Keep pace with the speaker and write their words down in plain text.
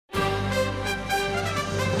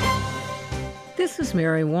This is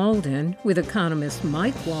Mary Walden with economist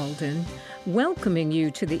Mike Walden, welcoming you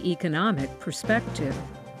to the Economic Perspective.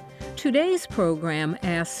 Today's program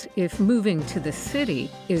asks if moving to the city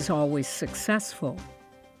is always successful.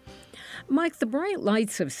 Mike, the bright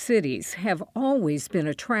lights of cities have always been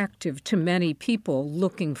attractive to many people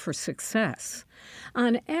looking for success.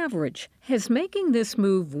 On average, has making this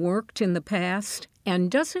move worked in the past,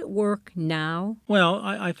 and does it work now? Well,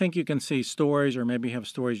 I think you can see stories, or maybe have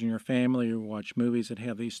stories in your family or watch movies that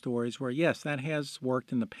have these stories where, yes, that has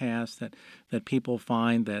worked in the past, that people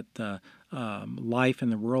find that life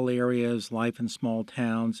in the rural areas, life in small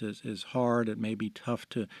towns is hard. It may be tough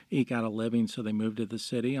to eke out a living, so they move to the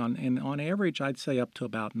city. On average, I'd say up to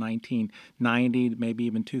about 1990, maybe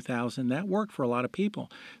even 2000, that worked for a lot of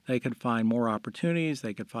people. They could find more opportunities.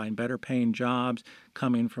 They could find better paying jobs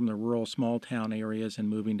coming from the rural small town areas and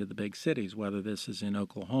moving to the big cities, whether this is in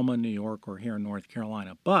Oklahoma, New York, or here in North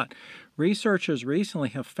Carolina. But researchers recently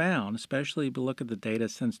have found, especially if you look at the data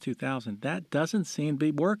since 2000, that doesn't seem to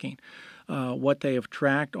be working. What they have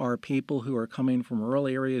tracked are people who are coming from rural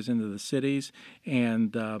areas into the cities,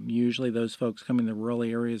 and usually those folks coming to the rural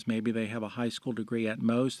areas, maybe they have a high school degree at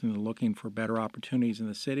most, and they're looking for better opportunities in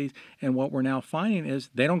the cities. And what we're now finding is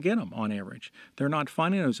they don't get them on average. They're not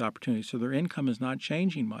finding those opportunities, so their income is not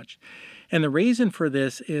changing much. And the reason for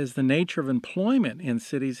this is the nature of employment in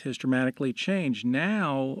cities has dramatically changed.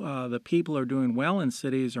 Now, the people who are doing well in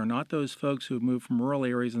cities are not those folks who have moved from rural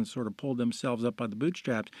areas and sort of pulled themselves up by the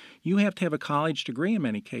bootstraps. You have to have a college degree in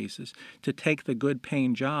many cases to take the good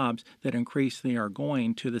paying jobs that increasingly are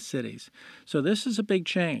going to the cities. So this is a big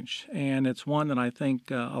change, and it's one that I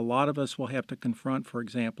think a lot of us will have to confront, for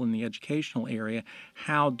example, in the educational area.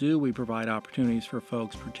 How do we provide opportunities for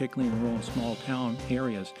folks, particularly in rural and small town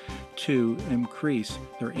areas, to increase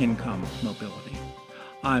their income mobility?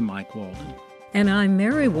 I'm Mike Walden. And I'm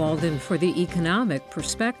Mary Walden for the Economic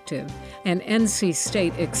Perspective, an NC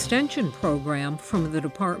State Extension program from the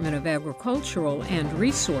Department of Agricultural and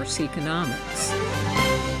Resource Economics.